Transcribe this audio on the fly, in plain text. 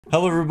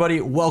Hello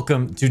everybody,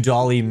 welcome to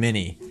Dall E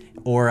Mini.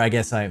 Or I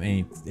guess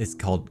it's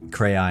called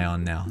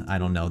Craiyon now. I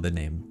don't know the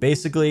name.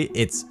 Basically,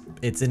 it's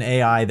an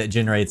AI that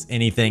generates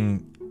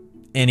anything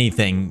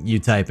you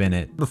type in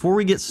it. Before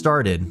we get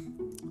started,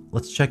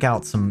 let's check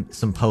out some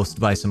posts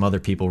by some other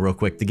people real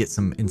quick to get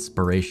some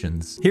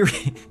inspirations. Here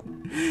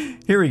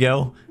we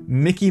go.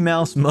 Mickey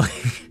Mouse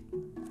mugshot.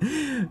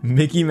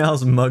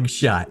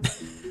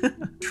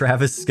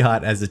 Travis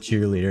Scott as a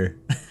cheerleader.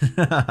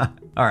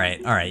 All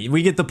right.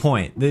 We get the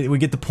point.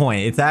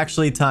 It's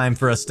actually time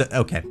for us to.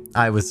 Okay,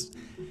 I was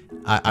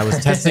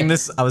testing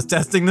this. I was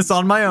testing this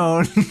on my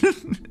own,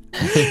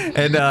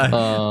 and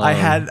I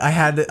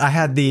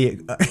had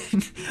the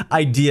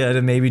idea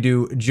to maybe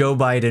do Joe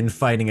Biden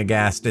fighting a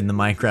ghast in the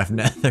Minecraft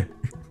Nether,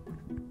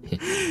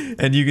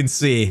 and you can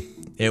see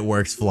it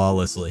works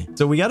flawlessly.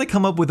 So we got to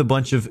come up with a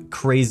bunch of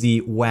crazy,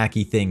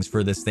 wacky things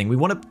for this thing. We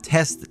want to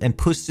test and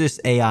push this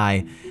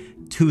AI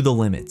to the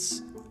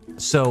limits.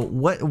 So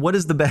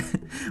what's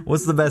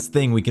the best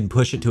thing we can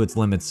push it to its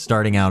limits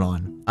starting out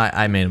on?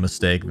 I made a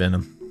mistake,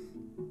 Venom.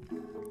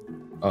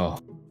 Oh.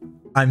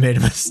 I made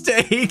a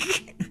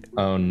mistake.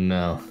 Oh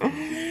no.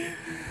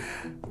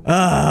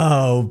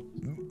 Oh,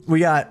 we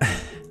got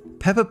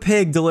Peppa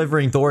Pig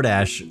delivering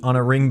DoorDash on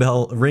a ring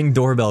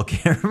doorbell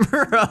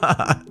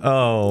camera.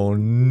 Oh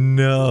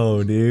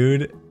no,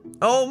 dude.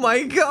 Oh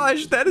my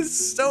gosh, that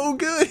is so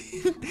good.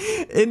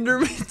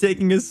 Enderman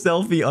taking a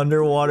selfie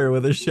underwater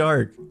with a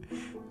shark.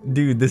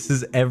 Dude, this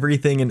is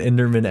everything an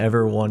Enderman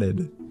ever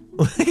wanted.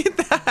 Look at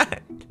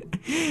that.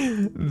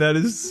 That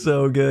is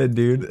so good,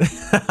 dude.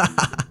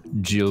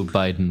 Joe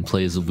Biden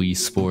plays Wii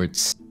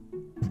Sports.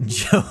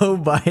 Joe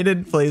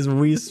Biden plays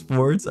Wii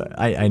Sports?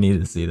 I need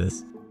to see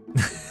this.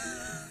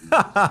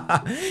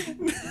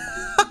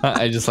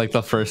 I just like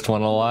the first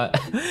one a lot.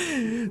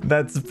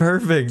 That's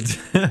perfect.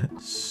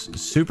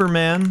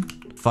 Superman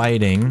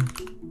fighting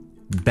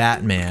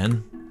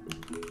Batman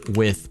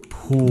with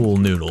pool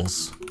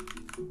noodles.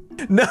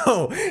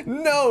 No,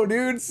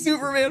 dude.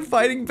 Superman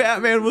fighting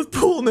Batman with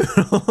pool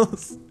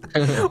noodles.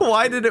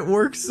 Why did it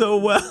work so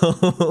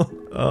well?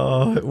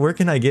 Oh, where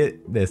can I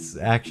get this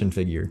action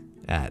figure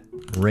at?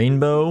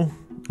 Rainbow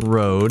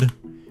Road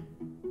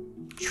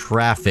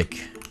Traffic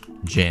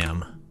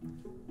Jam.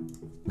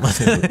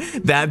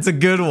 That's a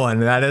good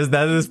one. That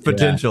is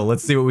potential. Yeah.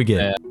 Let's see what we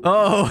get. Yeah.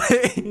 Oh,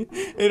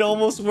 it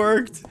almost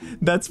worked.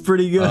 That's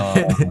pretty good.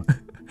 Oh.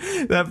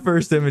 That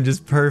first image is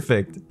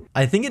perfect.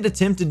 I think it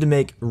attempted to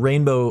make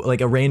rainbow, like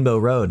a Rainbow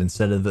Road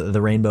instead of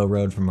the Rainbow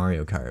Road from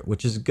Mario Kart,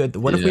 which is good.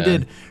 What if we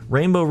did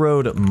Rainbow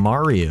Road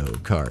Mario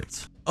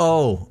Kart?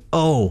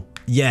 Oh,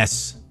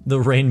 yes.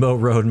 The Rainbow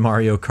Road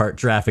Mario Kart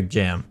traffic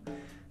jam.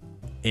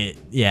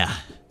 Yeah.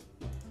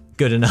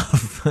 Good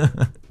enough.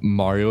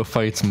 Mario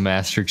fights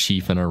Master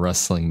Chief in a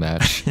wrestling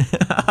match.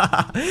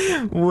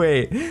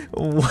 Wait,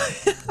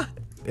 what?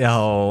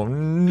 Oh,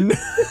 no.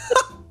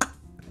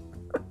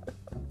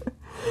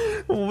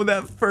 Oh,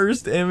 that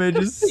first image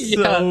is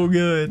so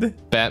good.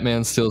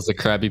 Batman steals the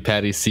Krabby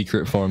Patty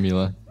secret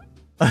formula.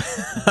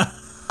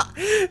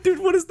 Dude,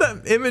 what is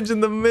that image in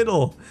the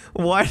middle?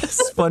 Why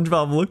does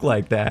SpongeBob look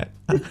like that?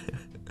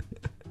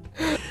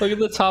 Look at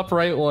the top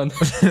right one.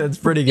 That's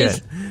pretty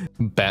good.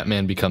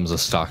 Batman becomes a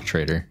stock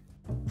trader.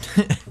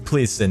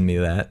 Please send me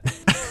that.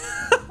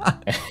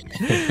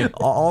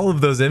 All of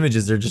those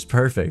images are just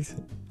perfect.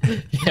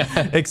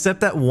 Yeah. Except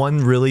that one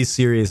really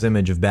serious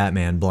image of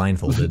Batman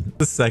blindfolded.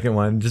 The second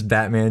one, just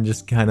Batman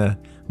just kind of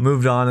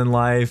moved on in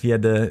life. He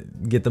had to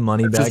get the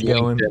money back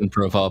going. LinkedIn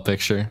profile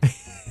picture.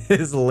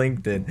 His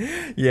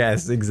LinkedIn.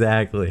 Yes,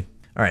 exactly.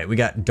 All right, we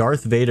got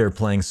Darth Vader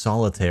playing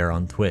solitaire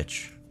on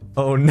Twitch.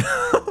 Oh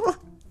no.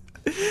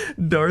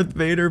 Darth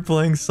Vader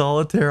playing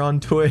solitaire on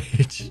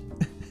Twitch.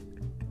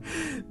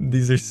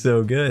 These are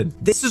so good.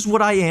 This is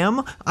what I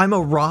am. I'm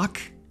a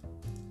rock.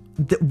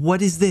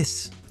 What is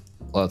this?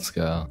 Let's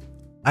go.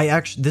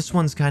 This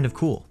one's kind of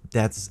cool.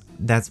 That's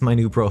my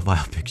new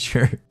profile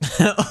picture.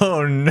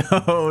 Oh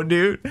no,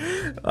 dude.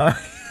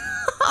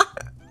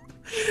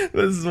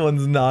 This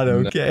one's not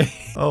okay.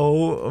 No.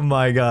 Oh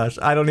my gosh.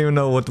 I don't even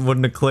know what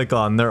one to click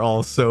on. They're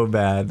all so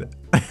bad.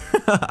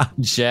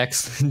 Jack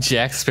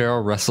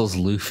Sparrow wrestles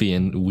Luffy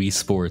in Wii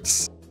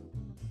Sports.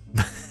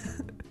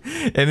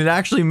 And it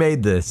actually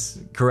made this,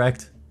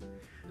 correct?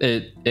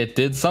 It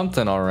did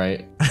something all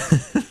right.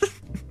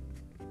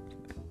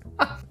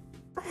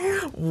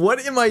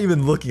 What am I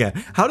even looking at?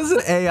 How does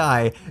an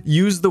AI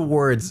use the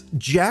words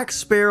Jack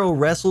Sparrow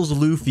wrestles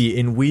Luffy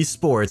in Wii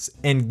Sports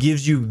and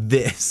gives you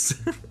this?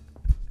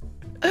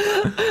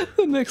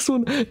 The next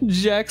one,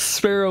 Jack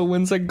Sparrow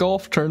wins a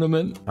golf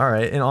tournament. All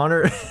right, in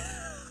honor...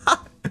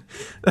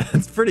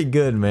 That's pretty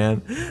good,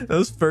 man.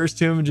 Those first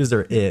two images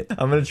are it.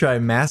 I'm gonna try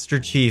Master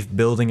Chief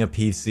building a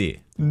PC.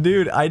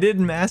 Dude, I did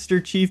Master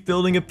Chief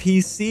building a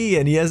PC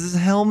and he has his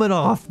helmet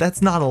off.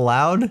 That's not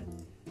allowed.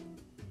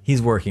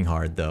 He's working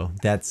hard though.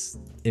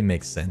 It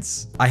makes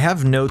sense. I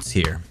have notes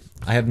here.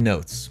 I have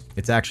notes.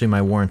 It's actually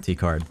my warranty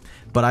card.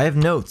 But I have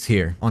notes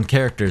here on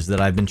characters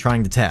that I've been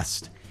trying to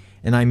test.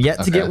 And I'm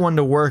yet to get one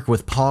to work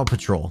with Paw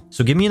Patrol.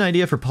 So give me an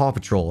idea for Paw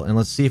Patrol, and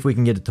let's see if we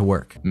can get it to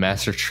work.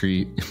 Master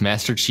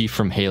Chief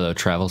from Halo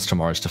travels to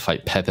Mars to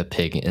fight Peppa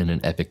Pig in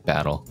an epic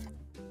battle.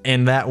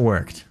 And that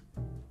worked.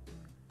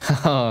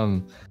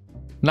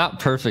 Not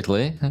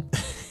perfectly.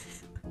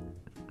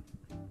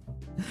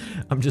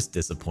 I'm just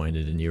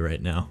disappointed in you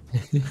right now.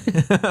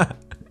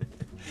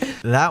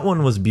 That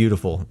one was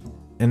beautiful,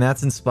 and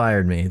that's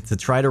inspired me to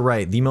try to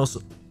write the most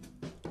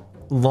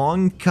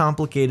long,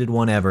 complicated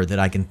one ever that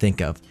I can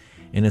think of.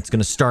 And it's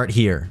gonna start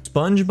here.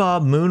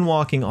 SpongeBob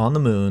moonwalking on the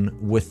moon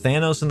with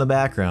Thanos in the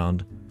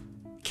background,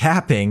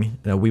 capping,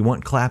 we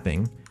want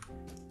clapping.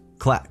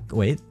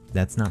 Wait,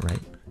 that's not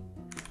right.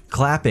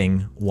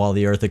 Clapping while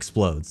the Earth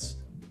explodes.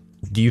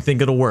 Do you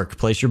think it'll work?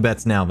 Place your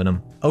bets now,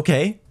 Venom.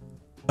 Okay.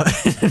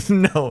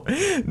 No,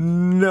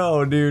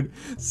 dude.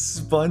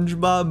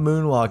 SpongeBob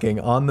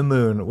moonwalking on the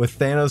moon with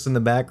Thanos in the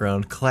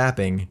background,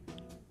 clapping.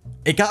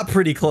 It got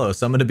pretty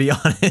close, I'm gonna be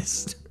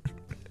honest.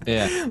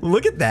 Yeah.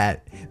 Look at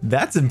that.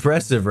 That's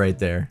impressive right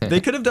there. They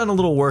could have done a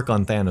little work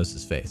on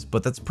Thanos' face,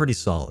 but that's pretty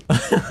solid.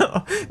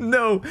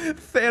 No,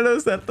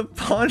 Thanos at the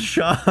pawn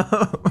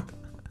shop.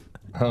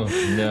 Oh,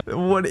 no.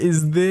 What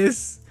is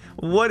this?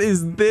 What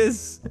is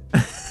this?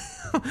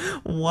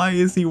 Why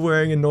is he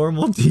wearing a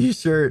normal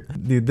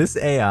t-shirt? Dude, this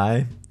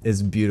AI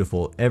is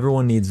beautiful.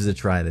 Everyone needs to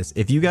try this.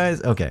 If you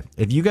guys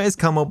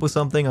come up with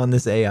something on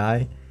this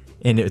AI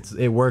and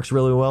it works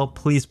really well,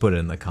 please put it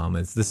in the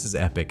comments. This is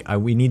epic.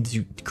 We need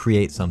to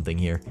create something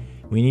here.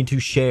 We need to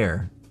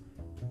share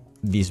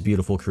these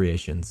beautiful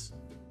creations,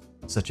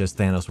 such as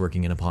Thanos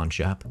working in a pawn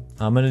shop.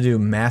 I'm gonna do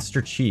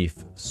Master Chief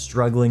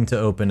struggling to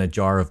open a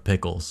jar of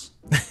pickles.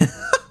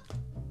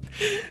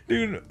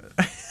 Dude.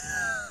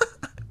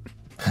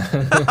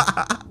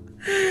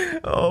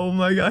 Oh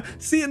my god.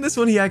 See, in this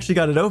one he actually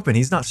got it open.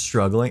 He's not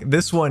struggling.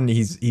 This one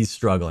he's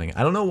struggling.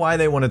 I don't know why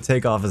they want to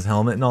take off his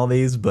helmet and all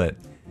these, but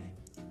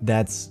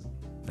that's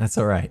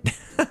all right.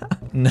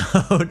 No,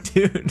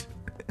 dude.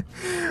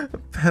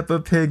 Peppa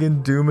Pig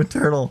and Doom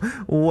Eternal.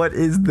 What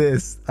is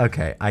this?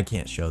 Okay, I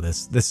can't show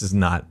this. This is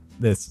not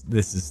this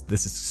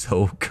is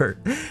so curt.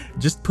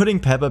 Just putting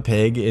Peppa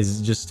Pig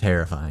is just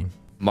terrifying.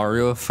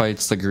 Mario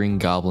fights the Green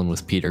Goblin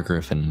with Peter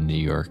Griffin in New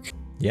York.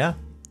 Yeah.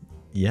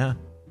 Yeah.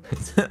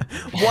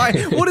 Why?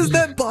 What is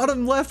that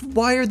bottom left?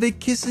 Why are they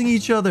kissing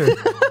each other?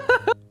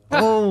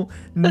 Oh,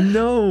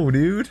 no,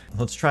 dude.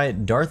 Let's try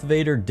it. Darth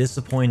Vader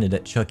disappointed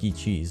at Chuck E.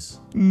 Cheese.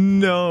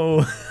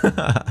 No.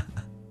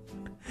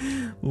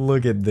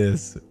 Look at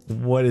this.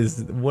 What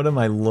am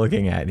I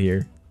looking at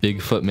here?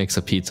 Bigfoot makes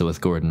a pizza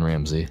with Gordon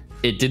Ramsay.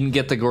 It didn't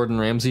get the Gordon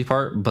Ramsay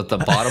part, but the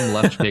bottom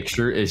left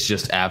picture is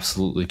just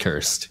absolutely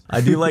cursed.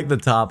 I do like the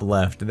top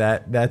left.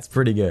 That's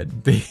pretty good.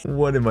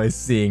 What am I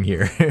seeing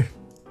here?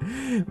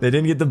 They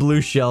didn't get the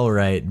blue shell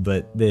right,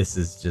 but this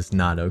is just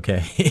not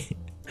okay.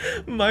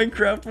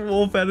 Minecraft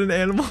wolf at an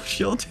animal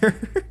shelter.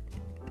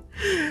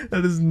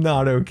 That is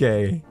not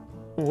okay.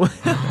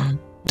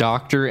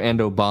 Doctor and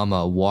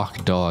Obama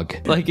walk dog.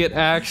 Like, it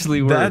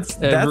actually works.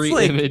 Every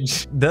like,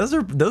 image. Those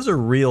are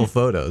real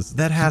photos.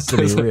 That has to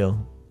be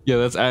real. Yeah,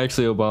 that's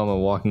actually Obama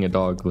walking a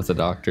dog with a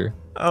doctor.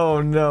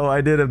 Oh no,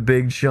 I did a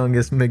Big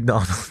Chungus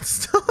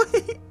McDonald's toy.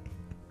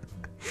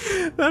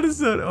 That is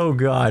so, oh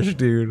gosh,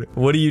 dude.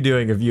 What are you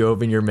doing if you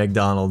open your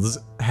McDonald's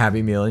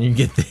Happy Meal and you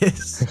get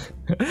this?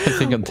 I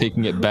think I'm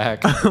taking it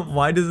back.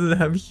 Why does it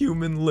have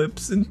human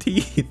lips and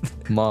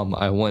teeth? Mom,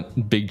 I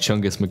want Big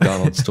Chungus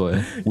McDonald's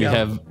toy. We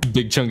have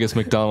Big Chungus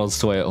McDonald's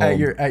toy at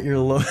home. At your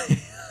low.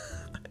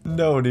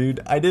 No,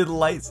 dude. I did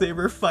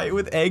lightsaber fight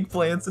with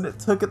eggplants and it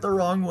took it the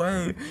wrong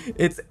way.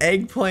 It's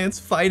eggplants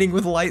fighting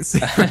with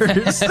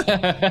lightsabers.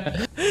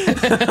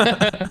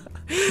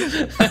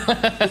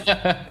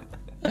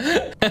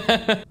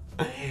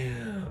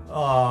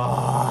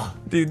 Oh,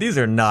 dude, these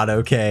are not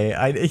okay.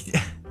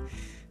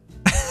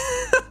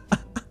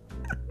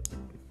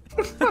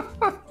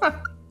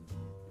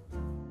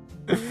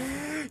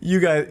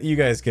 You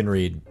guys can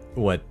read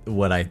what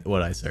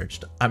I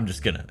searched. I'm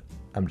just gonna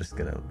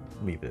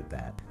leave it at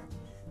that.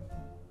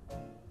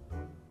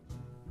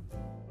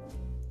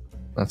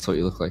 That's what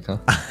you look like, huh?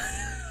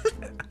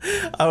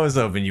 I was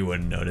hoping you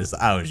wouldn't notice.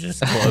 I was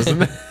just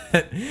closing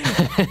it.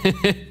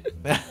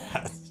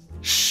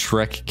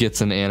 Shrek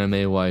gets an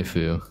anime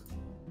waifu.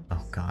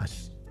 Oh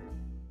gosh.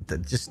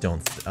 Just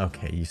don't.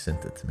 Okay, you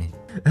sent it to me.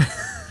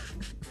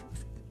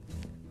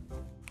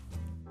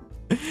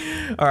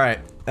 All right,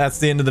 that's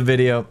the end of the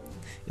video.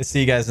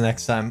 See you guys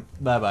next time.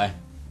 Bye bye.